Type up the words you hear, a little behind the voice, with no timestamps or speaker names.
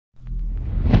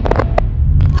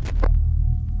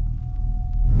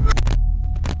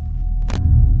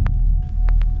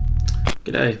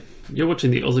G'day, you're watching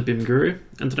the Aussie BIM Guru,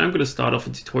 and today I'm going to start off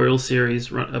a tutorial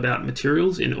series about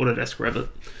materials in Autodesk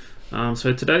Revit.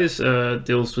 So today's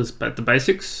deals with the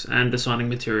basics and assigning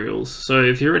materials. So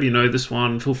if you already know this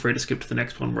one, feel free to skip to the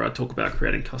next one where I talk about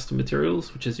creating custom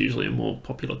materials, which is usually a more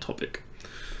popular topic.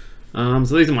 So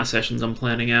these are my sessions I'm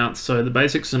planning out. So the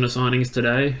basics and assigning is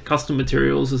today, custom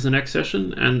materials is the next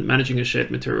session, and managing a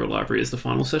shared material library is the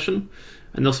final session.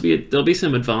 And there'll be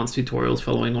some advanced tutorials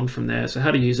following on from there. So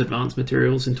how to use advanced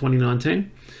materials in 2019,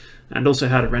 and also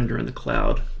how to render in the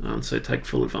cloud. So take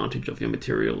full advantage of your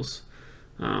materials.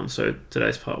 So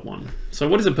today's part one. So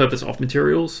what is the purpose of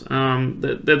materials?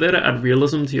 They're there to add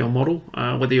realism to your model,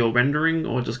 whether you're rendering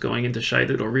or just going into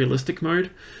shaded or realistic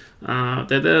mode.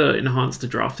 They're there to enhance the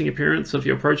drafting appearance of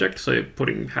your project, so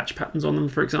putting hatch patterns on them,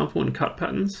 for example, and cut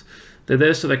patterns. They're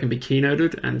there so they can be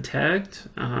keynoted and tagged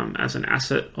as an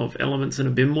asset of elements in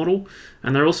a BIM model,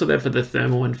 and they're also there for the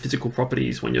thermal and physical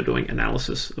properties when you're doing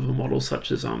analysis of a model,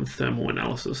 such as thermal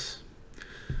analysis.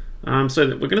 So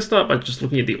we're going to start by just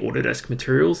looking at the Autodesk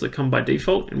materials that come by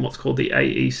default in what's called the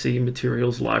AEC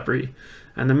Materials Library.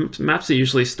 And the maps are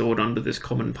usually stored under this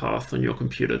common path on your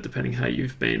computer, depending how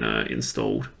you've been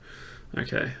installed.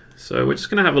 Okay, so we're just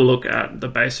going to have a look at the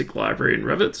basic library in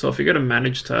Revit. So if you go to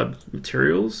Manage tab,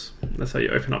 Materials, that's how you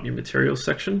open up your Materials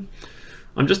section.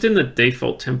 I'm just in the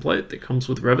default template that comes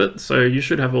with Revit, so you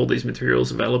should have all these materials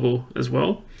available as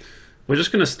well. We're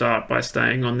just going to start by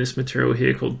staying on this material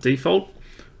here called Default,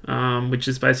 which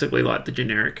is basically like the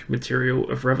generic material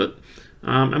of Revit.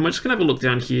 And we're just going to have a look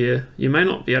down here. You may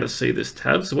not be able to see this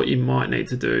tab, so what you might need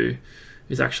to do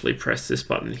is actually press this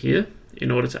button here in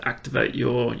order to activate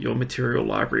your material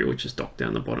library, which is docked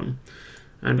down the bottom.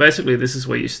 And basically this is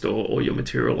where you store all your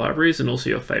material libraries and also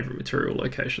your favorite material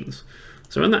locations.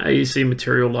 So in the AEC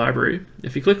material library,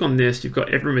 if you click on this, you've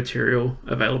got every material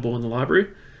available in the library.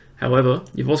 However,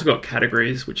 you've also got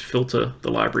categories which filter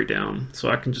the library down. So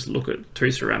I can just look at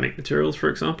 2 ceramic materials, for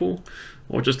example,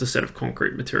 or just a set of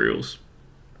concrete materials.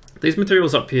 These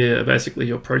materials up here are basically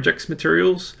your project's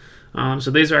materials.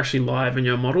 So these are actually live in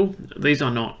your model. These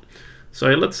are not. So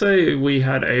let's say we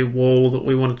had a wall that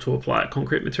we wanted to apply a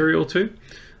concrete material to,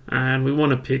 and we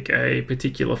want to pick a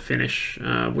particular finish.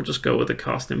 We'll just go with a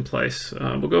cast in place.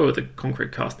 We'll go with a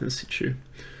concrete cast in situ.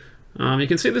 You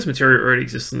can see this material already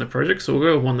exists in the project, so we'll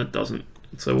go with one that doesn't.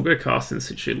 So we'll go cast in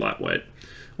situ lightweight.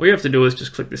 All you have to do is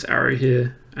just click this arrow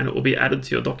here and it will be added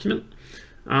to your document.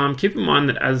 Keep in mind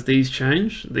that as these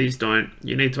change, these don't.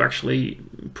 You need to actually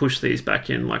push these back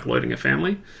in like loading a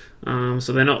family.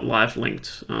 So they're not live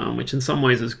linked, which in some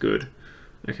ways is good.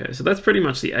 Okay, so that's pretty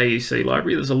much the AEC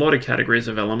library. There's a lot of categories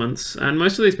of elements, and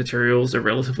most of these materials are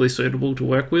relatively suitable to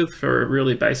work with for a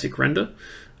really basic render.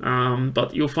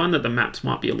 But you'll find that the maps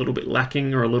might be a little bit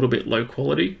lacking or a little bit low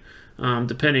quality,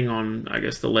 depending on, I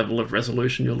guess, the level of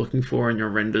resolution you're looking for in your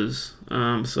renders.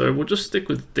 So we'll just stick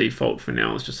with default for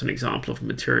now as just an example of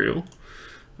material.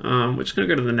 We're just going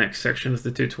to go to the next section of the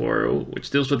tutorial,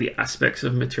 which deals with the aspects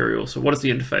of material. So what does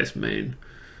the interface mean?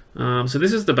 So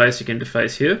this is the basic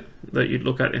interface here that you'd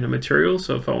look at in a material.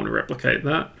 So if I want to replicate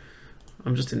that,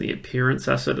 I'm just in the appearance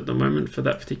asset at the moment for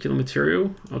that particular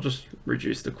material. I'll just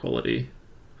reduce the quality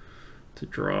to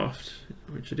draft,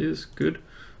 which it is good.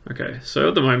 Okay, so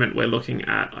at the moment we're looking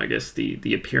at, I guess,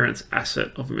 the appearance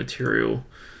asset of a material.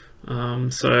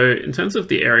 So in terms of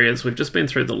the areas, we've just been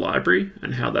through the library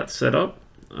and how that's set up.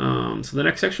 So the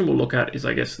next section we'll look at is,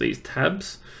 I guess, these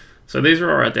tabs. So these are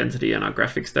our identity and our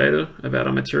graphics data about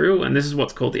our material, and this is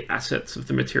what's called the assets of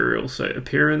the material. So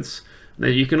appearance,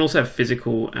 then you can also have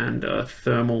physical and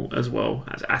thermal as well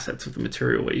as assets of the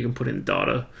material, where you can put in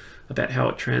data about how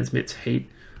it transmits heat,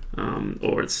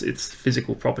 or its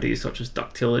physical properties such as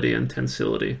ductility and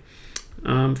tensility.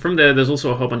 From there, there's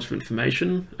also a whole bunch of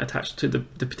information attached to the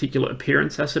particular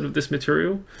appearance asset of this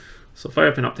material. So if I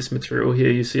open up this material here,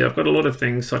 you see I've got a lot of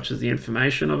things such as the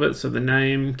information of it, so the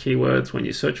name, keywords when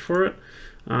you search for it.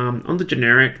 On the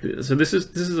generic, so this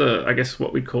is a, I guess,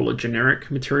 what we'd call a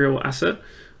generic material asset.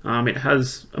 It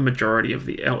has a majority of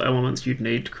the elements you'd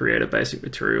need to create a basic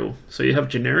material. So you have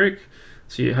generic,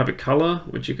 so you have a color,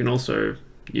 which you can also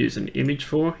use an image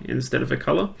for instead of a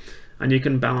color, and you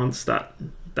can balance that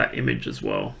image as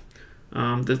well.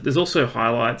 There's also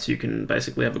highlights. You can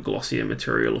basically have a glossier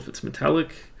material if it's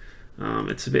metallic.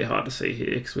 It's a bit hard to see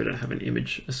here because we don't have an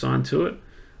image assigned to it,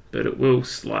 but it will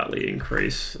slightly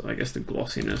increase, I guess, the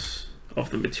glossiness of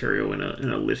the material in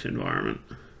a lit environment.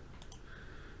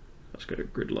 Let's go to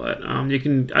grid light. You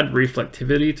can add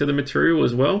reflectivity to the material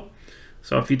as well.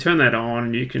 So if you turn that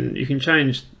on, you can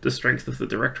change the strength of the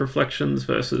direct reflections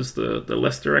versus the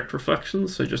less direct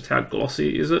reflections. So just how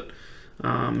glossy is it?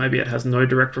 Maybe it has no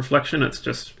direct reflection, it's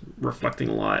just reflecting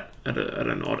light at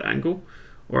an odd angle,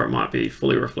 or it might be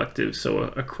fully reflective, so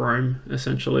a chrome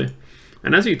essentially.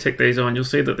 And as you tick these on, you'll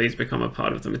see that these become a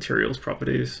part of the materials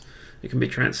properties. It can be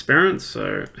transparent,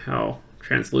 so how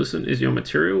translucent is your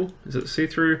material? Is it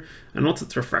see-through? And what's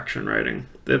its refraction rating?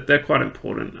 They're quite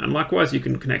important. And likewise, you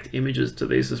can connect images to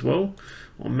these as well,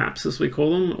 or maps as we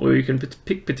call them, or you can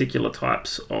pick particular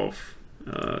types of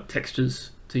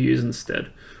textures to use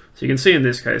instead. So you can see in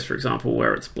this case, for example,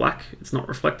 where it's black, it's not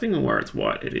reflecting, and where it's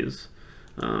white, it is.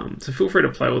 So feel free to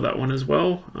play with that one as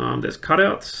well. There's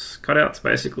cutouts. Cutouts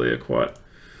basically are quite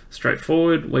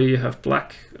straightforward. Where you have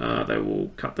black, they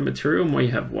will cut the material, and where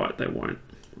you have white, they won't.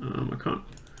 I can't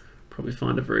probably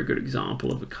find a very good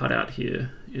example of a cutout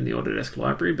here in the Autodesk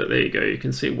library, but there you go. You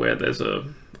can see where there's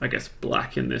I guess,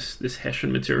 black in this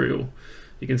Hessian material.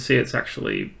 You can see it's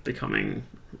actually becoming,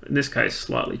 in this case,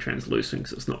 slightly translucent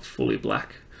because it's not fully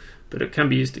black, but it can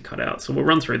be used to cut out. So we'll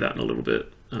run through that in a little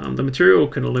bit. The material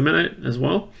can illuminate as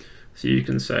well. So you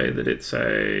can say that it's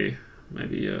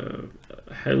maybe a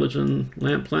halogen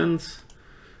lamp lens,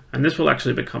 and this will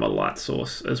actually become a light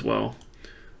source as well,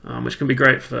 which can be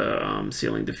great for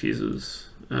ceiling diffusers.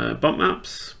 Bump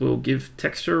maps will give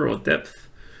texture or depth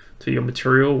to your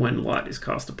material when light is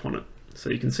cast upon it. So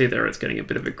you can see there it's getting a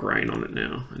bit of a grain on it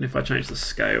now. And if I change the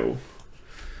scale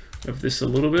of this a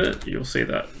little bit, you'll see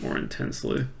that more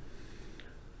intensely.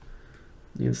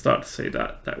 You can start to see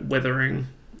that weathering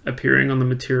appearing on the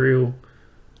material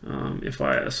if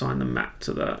I assign the map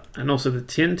to that. And also the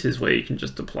tint is where you can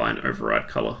just apply an override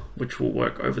color, which will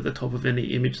work over the top of any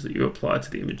image that you apply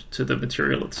to the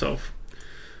material itself.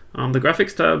 The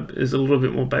graphics tab is a little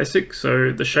bit more basic.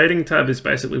 So the shading tab is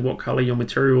basically what color your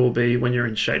material will be when you're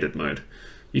in shaded mode.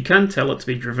 You can tell it to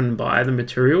be driven by the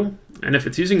material, and if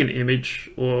it's using an image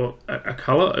or a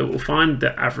color, it will find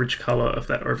the average color of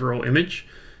that overall image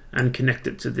and connect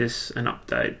it to this and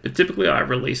update. But typically I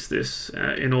release this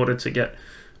in order to get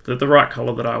the right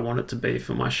color that I want it to be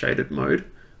for my shaded mode.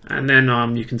 And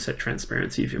then you can set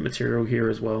transparency of your material here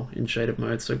as well in shaded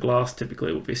mode. So glass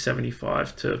typically will be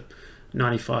 75 to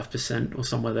 95% or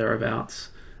somewhere thereabouts.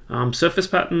 Surface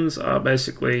patterns are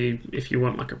basically if you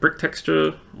want like a brick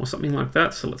texture or something like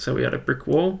that. So let's say we had a brick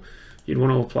wall, you'd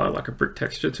want to apply like a brick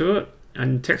texture to it.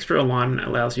 And texture alignment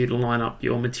allows you to line up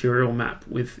your material map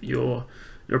with your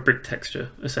brick texture,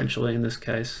 essentially in this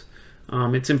case.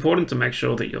 It's important to make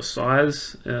sure that your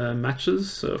size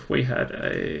matches. So if we had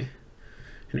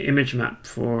an image map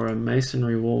for a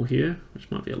masonry wall here,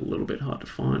 which might be a little bit hard to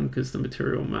find because the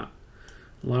material map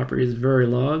library is very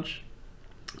large,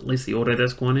 at least the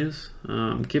Autodesk one is.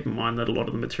 Keep in mind that a lot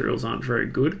of the materials aren't very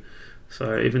good.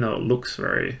 So even though it looks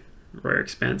very, very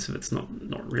expansive, it's not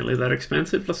really that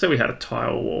expansive. Let's say we had a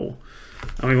tile wall,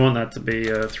 and we want that to be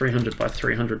 300 by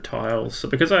 300 tiles. So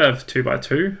because I have 2 by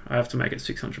 2, I have to make it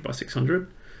 600 by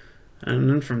 600. And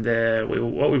then from there,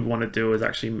 what we want to do is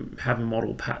actually have a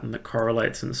model pattern that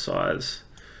correlates in size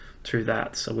to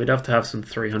that. So we'd have to have some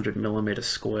 300mm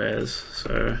squares.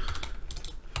 So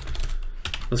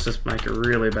let's just make a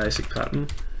really basic pattern.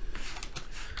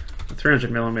 A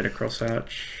 300mm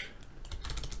crosshatch.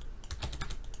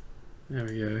 There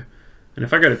we go. And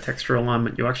if I go to texture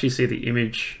alignment, you actually see the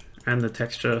image and the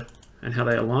texture and how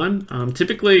they align.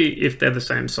 Typically, if they're the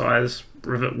same size,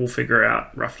 Revit will figure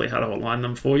out roughly how to align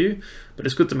them for you, but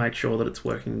it's good to make sure that it's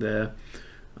working there.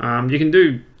 You can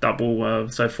do double,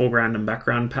 so foreground and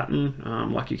background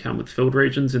pattern, like you can with filled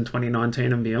regions in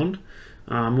 2019 and beyond.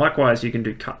 Likewise, you can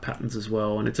do cut patterns as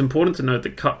well, and it's important to note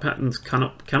that cut patterns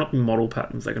cannot be model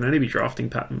patterns. They can only be drafting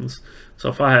patterns. So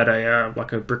if I had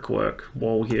like a brickwork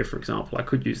wall here, for example, I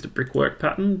could use the brickwork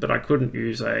pattern, but I couldn't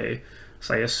use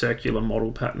say a circular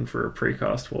model pattern for a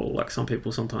precast wall, like some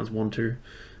people sometimes want to.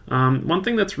 One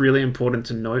thing that's really important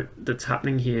to note that's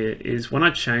happening here is when I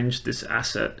change this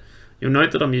asset, you'll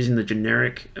note that I'm using the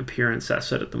generic appearance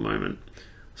asset at the moment.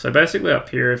 So basically up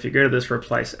here, if you go to this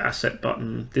replace asset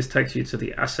button, this takes you to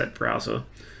the asset browser,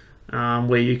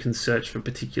 where you can search for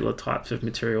particular types of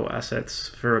material assets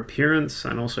for appearance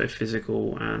and also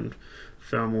physical and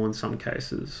thermal in some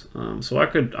cases. So I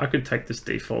could take this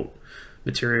default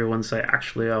material and say,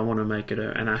 actually, I want to make it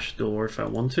an ash door if I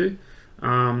want to.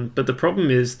 But the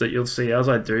problem is that you'll see as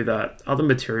I do that, other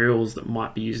materials that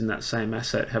might be using that same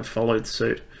asset have followed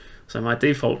suit. So my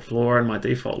default floor and my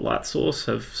default light source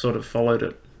have sort of followed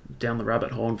it down the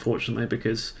rabbit hole, unfortunately,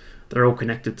 because they're all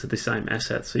connected to the same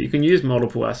asset. So you can use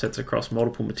multiple assets across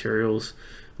multiple materials,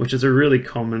 which is a really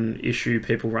common issue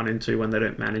people run into when they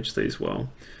don't manage these well.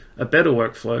 A better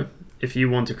workflow, if you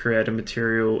want to create a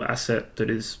material asset that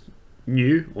is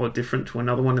new or different to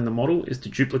another one in the model, is to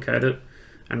duplicate it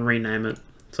and rename it.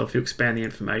 So if you expand the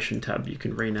information tab, you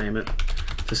can rename it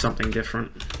to something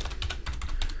different.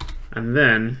 And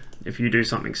then if you do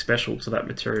something special to that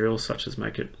material, such as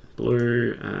make it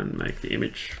blue and make the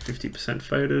image 50%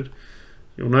 faded,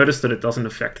 you'll notice that it doesn't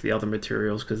affect the other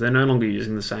materials because they're no longer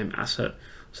using the same asset.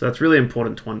 So that's really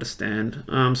important to understand.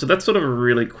 So that's sort of a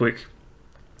really quick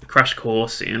crash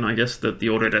course in, I guess, the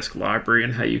Autodesk library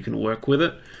and how you can work with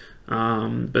it.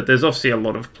 But there's obviously a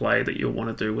lot of play that you'll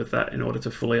want to do with that in order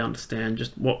to fully understand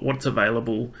just what's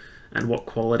available and what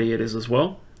quality it is as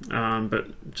well.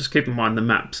 But just keep in mind the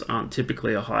maps aren't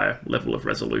typically a higher level of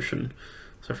resolution.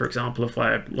 So for example, if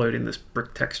I load in this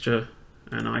brick texture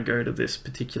and I go to this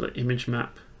particular image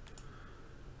map,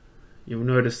 you'll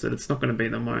notice that it's not going to be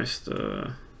the most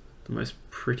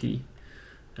pretty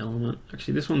element.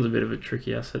 Actually, this one's a bit of a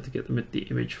tricky asset to get the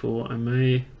image for. I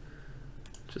may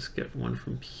just get one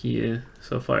from here.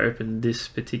 So if I open this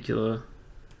particular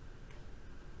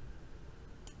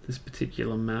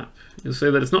map, you'll see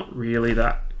that it's not really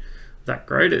that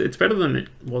great. It's better than it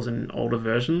was in older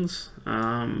versions,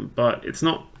 but it's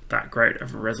not that great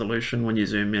of a resolution. When you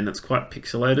zoom in, it's quite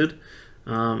pixelated,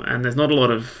 and there's not a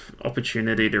lot of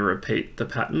opportunity to repeat the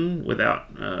pattern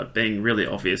without being really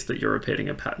obvious that you're repeating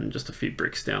a pattern just a few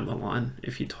bricks down the line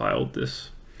if you tiled this.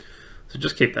 So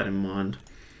just keep that in mind.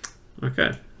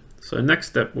 Okay, so next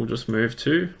step we'll just move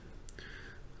to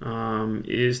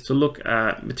is to look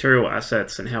at material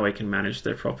assets and how we can manage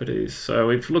their properties. So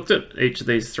we've looked at each of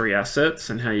these three assets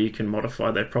and how you can modify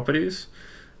their properties.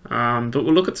 But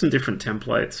we'll look at some different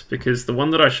templates, because the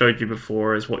one that I showed you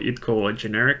before is what you'd call a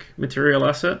generic material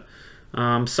asset.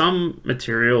 Some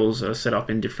materials are set up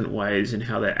in different ways in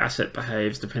how their asset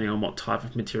behaves depending on what type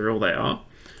of material they are.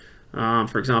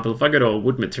 For example, if I go to a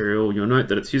wood material, you'll note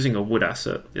that it's using a wood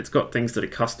asset. It's got things that are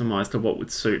customized to what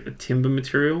would suit a timber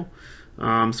material.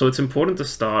 So it's important to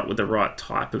start with the right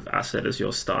type of asset as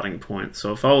your starting point.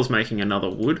 So if I was making another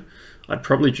wood, I'd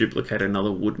probably duplicate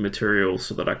another wood material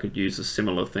so that I could use a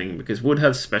similar thing, because wood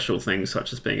has special things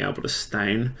such as being able to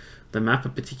stain the map a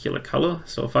particular color.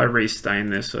 So if I restain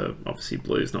this, obviously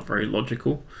blue is not very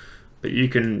logical, but you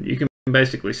can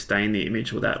basically stain the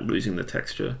image without losing the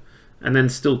texture, and then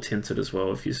still tint it as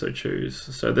well if you so choose.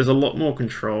 So there's a lot more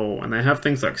control, and they have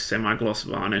things like semi-gloss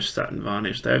varnish, satin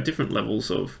varnish. They have different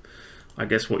levels of, I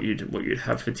guess, what you'd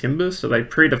have for timber. So they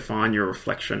predefine your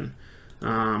reflection,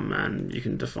 and you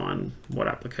can define what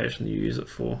application you use it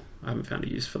for. I haven't found a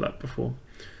use for that before.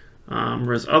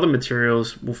 Whereas other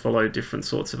materials will follow different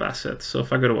sorts of assets. So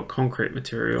if I go to a concrete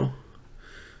material,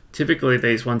 typically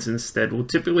these ones instead will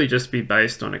typically just be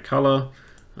based on a color.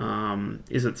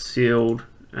 Is it sealed?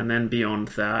 And then beyond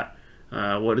that,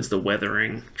 what is the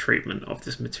weathering treatment of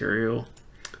this material?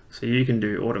 So you can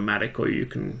do automatic, or you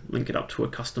can link it up to a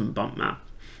custom bump map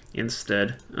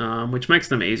instead, which makes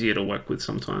them easier to work with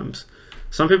sometimes.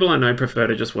 Some people I know prefer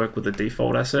to just work with the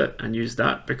default asset and use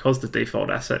that, because the default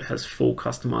asset has full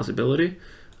customizability.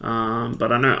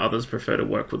 But I know others prefer to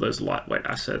work with those lightweight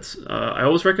assets. I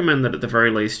always recommend that at the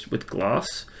very least with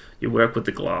glass, you work with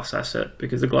the glass asset,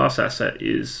 because the glass asset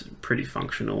is pretty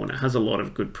functional and it has a lot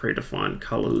of good predefined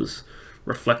colors,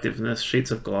 reflectiveness,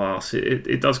 sheets of glass.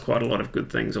 It does quite a lot of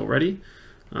good things already.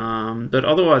 But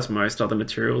otherwise, most other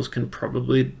materials can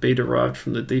probably be derived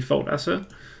from the default asset.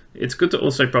 It's good to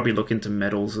also probably look into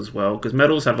metals as well, because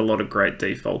metals have a lot of great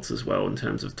defaults as well in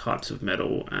terms of types of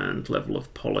metal and level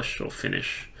of polish or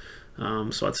finish.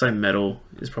 So I'd say metal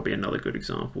is probably another good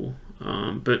example.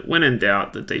 But when in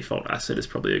doubt, the default asset is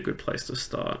probably a good place to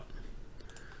start.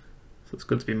 So it's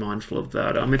good to be mindful of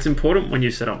that. It's important when you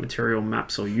set up material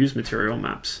maps or use material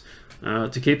maps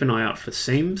to keep an eye out for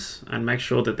seams and make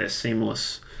sure that they're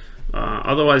seamless.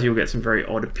 Otherwise you'll get some very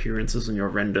odd appearances on your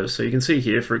render. So you can see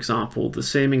here, for example, the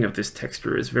seaming of this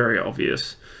texture is very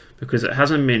obvious because it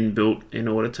hasn't been built in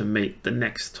order to meet the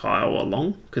next tile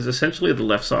along, because essentially the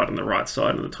left side and the right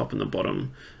side and the top and the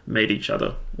bottom meet each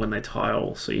other when they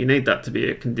tile. So you need that to be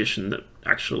a condition that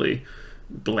actually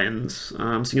blends.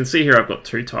 So you can see here I've got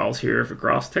two tiles here of a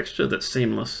grass texture that's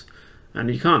seamless,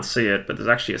 and you can't see it, but there's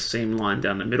actually a seam line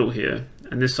down the middle here,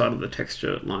 and this side of the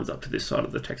texture lines up to this side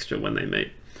of the texture when they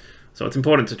meet. So it's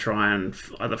important to try and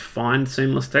either find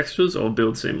seamless textures or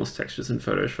build seamless textures in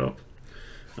Photoshop.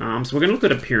 So we're going to look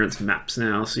at appearance maps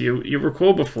now. So you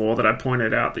recall before that I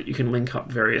pointed out that you can link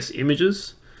up various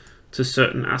images to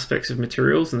certain aspects of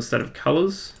materials instead of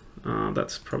colors.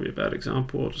 That's probably a bad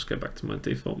example. I'll just go back to my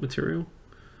default material.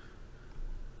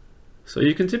 So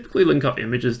you can typically link up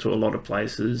images to a lot of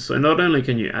places. So not only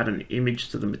can you add an image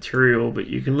to the material, but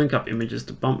you can link up images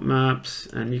to bump maps,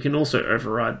 and you can also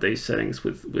override these settings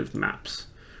with maps.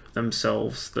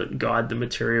 themselves that guide the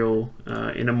material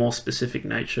in a more specific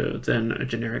nature than a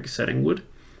generic setting would.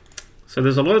 So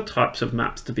there's a lot of types of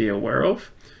maps to be aware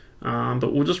of,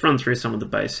 but we'll just run through some of the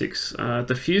basics.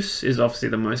 Diffuse is obviously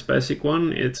the most basic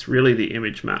one. It's really the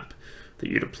image map that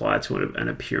you'd apply to an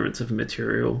appearance of a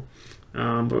material.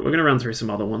 But we're going to run through some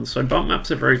other ones. So bump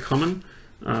maps are very common.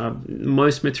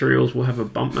 Most materials will have a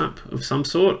bump map of some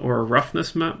sort, or a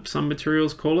roughness map, some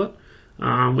materials call it,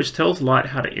 which tells light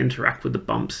how to interact with the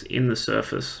bumps in the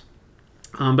surface.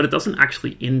 But it doesn't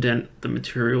actually indent the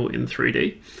material in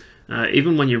 3D.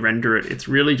 Even when you render it, it's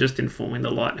really just informing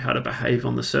the light how to behave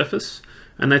on the surface.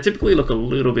 And they typically look a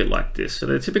little bit like this. So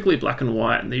they're typically black and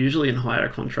white, and they're usually in higher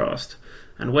contrast.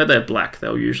 And where they're black,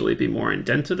 they'll usually be more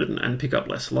indented and pick up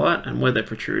less light. And where they're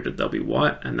protruded, they'll be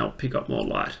white and they'll pick up more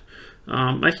light.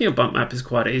 Making a bump map is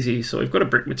quite easy. So we've got a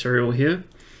brick material here.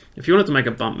 If you wanted to make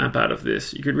a bump map out of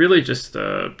this, you could really just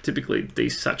typically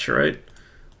desaturate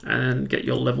and get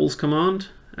your levels command.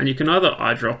 And you can either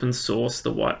eyedrop and source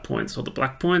the white points or the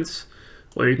black points,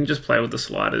 or you can just play with the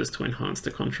sliders to enhance the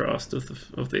contrast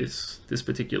of this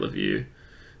particular view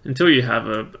until you have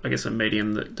I guess a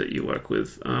medium that you work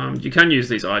with. You can use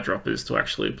these eyedroppers to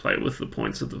actually play with the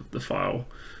points of the file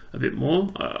a bit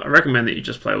more. I recommend that you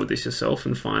just play with this yourself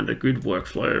and find a good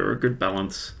workflow or a good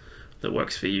balance that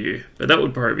works for you. But that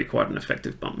would probably be quite an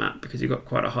effective bump map because you've got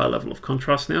quite a high level of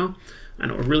contrast now, and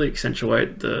it will really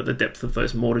accentuate the depth of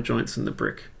those mortar joints in the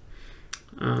brick.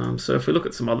 So if we look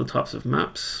at some other types of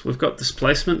maps, we've got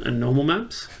displacement and normal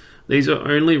maps. These are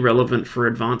only relevant for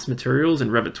advanced materials in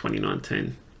Revit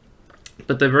 2019,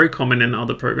 but they're very common in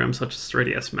other programs such as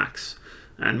 3ds Max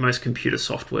and most computer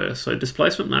software. So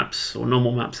displacement maps or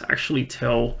normal maps actually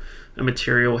tell a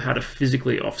material how to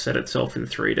physically offset itself in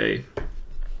 3D.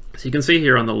 So you can see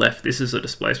here on the left, this is a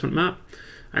displacement map,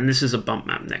 and this is a bump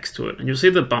map next to it. And you'll see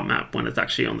the bump map, when it's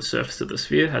actually on the surface of the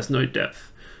sphere, has no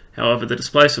depth. However, the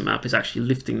displacement map is actually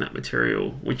lifting that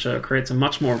material, which creates a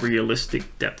much more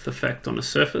realistic depth effect on a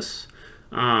surface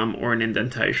or an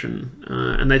indentation.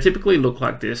 And they typically look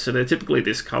like this, so they're typically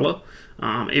this color,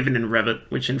 even in Revit,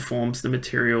 which informs the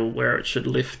material where it should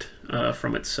lift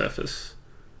from its surface.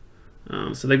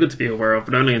 So they're good to be aware of,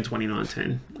 but only in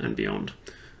 2019 and beyond.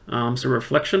 So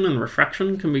reflection and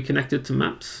refraction can be connected to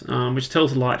maps, which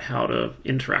tells light how to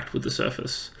interact with the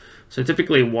surface. So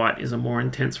typically white is a more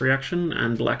intense reaction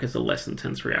and black is a less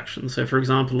intense reaction. So for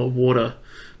example, a water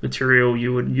material,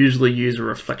 you would usually use a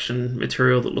reflection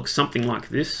material that looks something like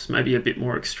this, maybe a bit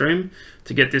more extreme,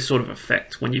 to get this sort of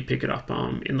effect when you pick it up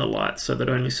in the light, so that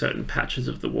only certain patches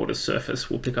of the water's surface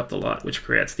will pick up the light, which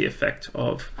creates the effect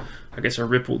of, I guess, a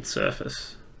rippled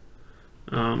surface.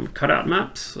 Cutout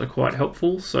maps are quite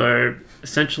helpful. So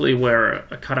essentially where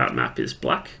a cutout map is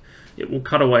black, it will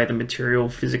cut away the material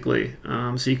physically.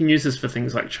 So you can use this for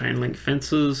things like chain link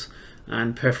fences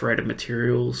and perforated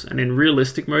materials. And in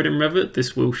realistic mode in Revit,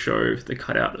 this will show the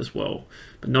cutout as well,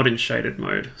 but not in shaded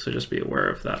mode. So just be aware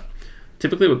of that.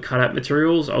 Typically with cutout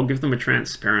materials, I'll give them a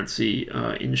transparency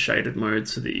in shaded mode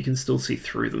so that you can still see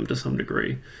through them to some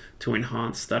degree to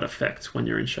enhance that effect when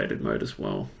you're in shaded mode as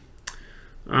well.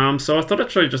 So I thought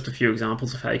I'd show you just a few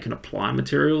examples of how you can apply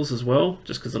materials as well,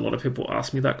 just because a lot of people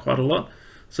ask me that quite a lot.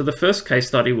 So the first case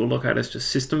study we'll look at is just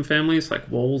system families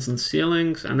like walls and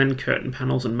ceilings, and then curtain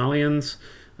panels and mullions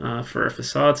for a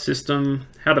facade system,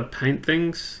 how to paint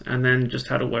things, and then just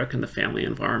how to work in the family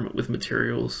environment with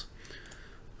materials.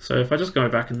 So if I just go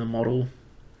back in the model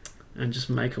and just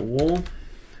make a wall.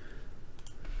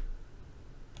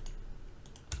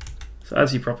 So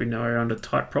as you probably know, under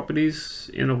type properties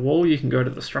in a wall, you can go to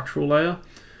the structural layer.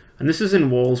 And this is in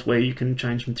walls where you can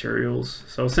change materials.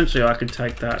 So essentially I could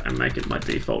take that and make it my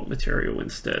default material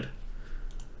instead.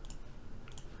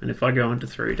 And if I go into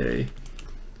 3D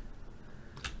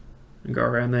and go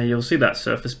around there, you'll see that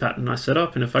surface pattern I set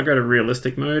up. And if I go to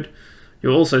realistic mode,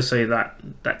 you'll also see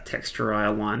that texture I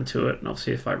aligned to it. And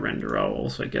obviously if I render, I'll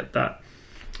also get that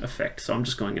effect. So I'm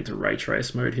just going into ray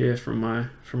trace mode here from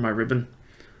my ribbon.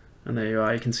 And there you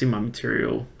are, you can see my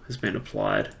material has been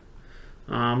applied.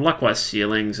 Likewise,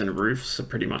 ceilings and roofs are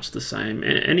pretty much the same.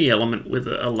 Any element with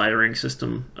a layering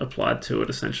system applied to it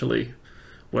essentially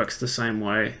works the same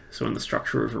way. So in the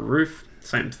structure of a roof,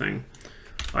 same thing.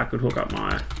 I could hook up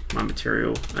my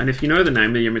material. And if you know the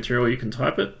name of your material, you can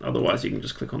type it. Otherwise, you can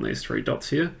just click on these three dots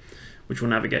here, which will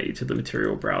navigate you to the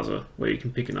material browser where you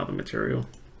can pick another material.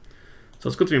 So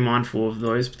it's good to be mindful of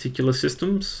those particular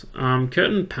systems.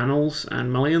 Curtain panels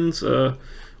and mullions are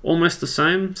almost the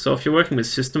same. So if you're working with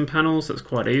system panels, that's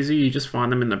quite easy. You just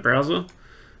find them in the browser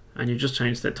and you just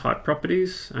change their type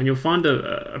properties, and you'll find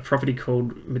a property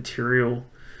called material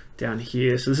down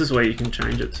here. So this is where you can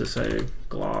change it to say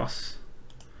glass.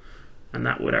 and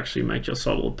that would actually make your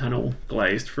solid panel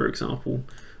glazed, for example.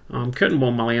 Curtain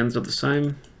wall mullions are the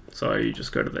same, so you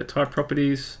just go to their type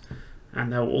properties,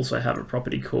 and they'll also have a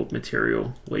property called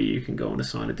material where you can go and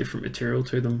assign a different material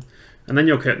to them, and then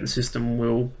your curtain system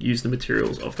will use the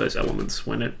materials of those elements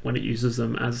when it uses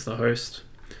them as the host.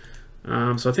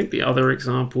 So I think the other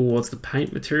example was the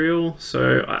paint material.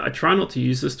 So I try not to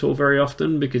use this tool very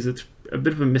often because it's a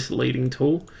bit of a misleading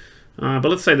tool. But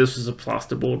let's say this was a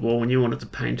plasterboard wall and you wanted to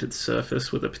paint its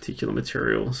surface with a particular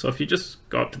material. So if you just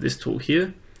go up to this tool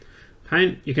here,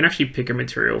 paint, you can actually pick a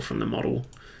material from the model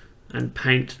and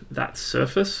paint that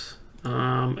surface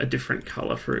a different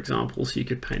color, for example. So you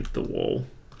could paint the wall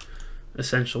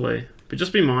essentially, but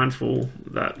just be mindful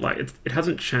that it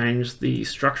hasn't changed the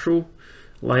structural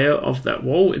layer of that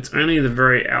wall. It's only the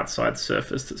very outside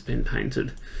surface that's been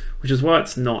painted, which is why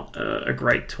it's not a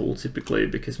great tool typically,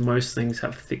 because most things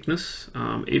have thickness.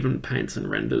 Even paints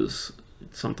and renders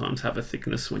sometimes have a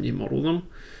thickness when you model them.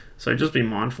 So just be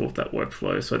mindful of that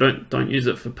workflow. So don't use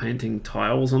it for painting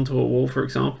tiles onto a wall, for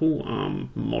example.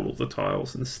 Model the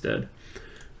tiles instead.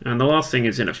 And the last thing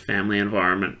is in a family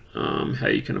environment, how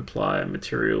you can apply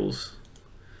materials.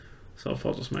 So if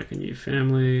I'll just make a new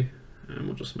family, and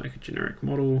we'll just make a generic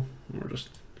model, or just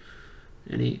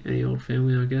any old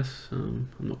family, I guess. I'm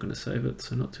not going to save it,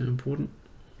 so not too important.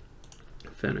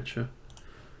 Furniture.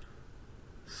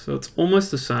 So it's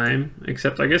almost the same,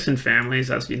 except I guess in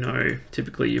families, as you know,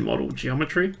 typically you model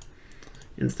geometry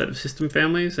instead of system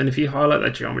families. And if you highlight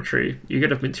that geometry, you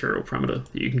get a material parameter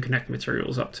that you can connect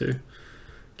materials up to.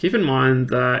 Keep in mind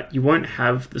that you won't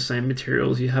have the same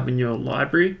materials you have in your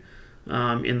library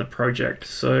in the project.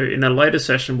 So in a later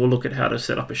session, we'll look at how to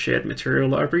set up a shared material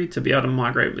library to be able to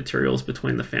migrate materials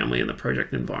between the family and the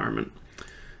project environment.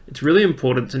 It's really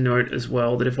important to note as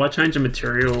well that if I change a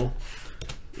material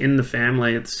in the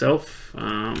family itself,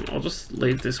 I'll just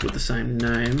leave this with the same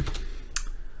name,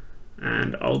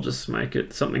 and I'll just make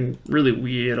it something really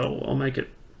weird. I'll make it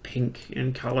pink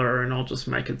in color, and I'll just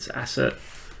make its asset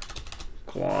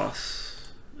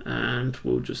glass, and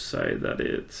we'll just say that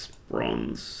it's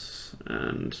bronze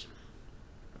and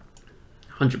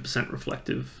 100%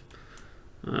 reflective,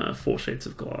 4 sheets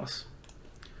of glass.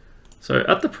 So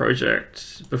at the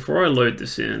project, before I load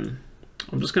this in,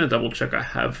 I'm just going to double check I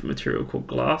have a material called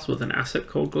glass with an asset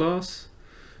called glass.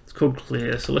 It's called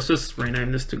clear, so let's just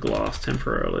rename this to glass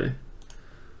temporarily.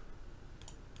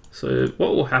 So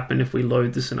what will happen if we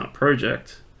load this in our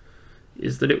project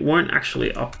is that it won't actually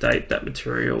update that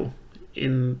material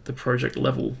in the project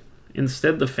level.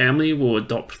 Instead, the family will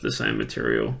adopt the same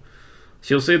material.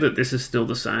 So you'll see that this is still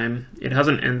the same. It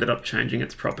hasn't ended up changing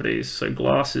its properties. So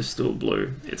glass is still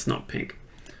blue, it's not pink.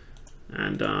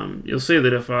 And you'll see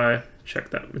that if I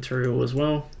check that material as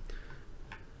well,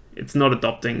 it's not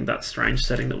adopting that strange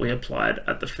setting that we applied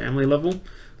at the family level.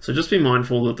 So just be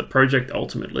mindful that the project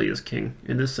ultimately is king.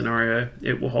 In this scenario,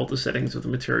 it will hold the settings of the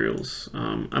materials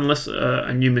unless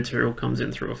a new material comes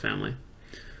in through a family.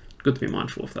 Good to be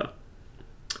mindful of that.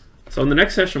 So in the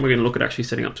next session, we're going to look at actually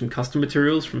setting up some custom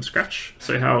materials from scratch.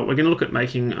 So how we're going to look at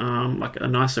making like a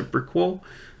nicer brick wall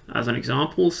as an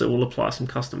example. So we'll apply some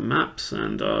custom maps,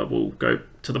 and we'll go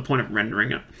to the point of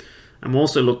rendering it. And we'll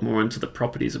also look more into the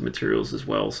properties of materials as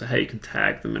well. So how you can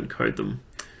tag them and code them.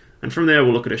 And from there,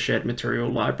 we'll look at a shared material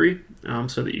library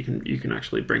so that you can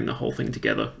actually bring the whole thing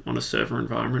together on a server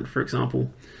environment, for example,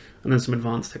 and then some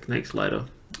advanced techniques later.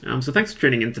 So thanks for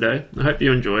tuning in today. I hope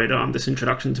you enjoyed this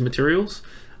introduction to materials.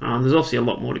 There's obviously a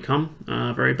lot more to come,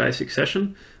 very basic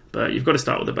session, but you've got to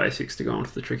start with the basics to go on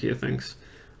to the trickier things.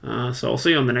 So I'll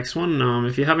see you on the next one.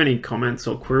 If you have any comments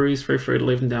or queries, feel free to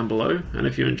leave them down below. And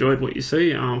if you enjoyed what you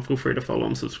see, feel free to follow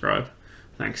and subscribe.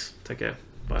 Thanks. Take care.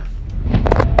 Bye.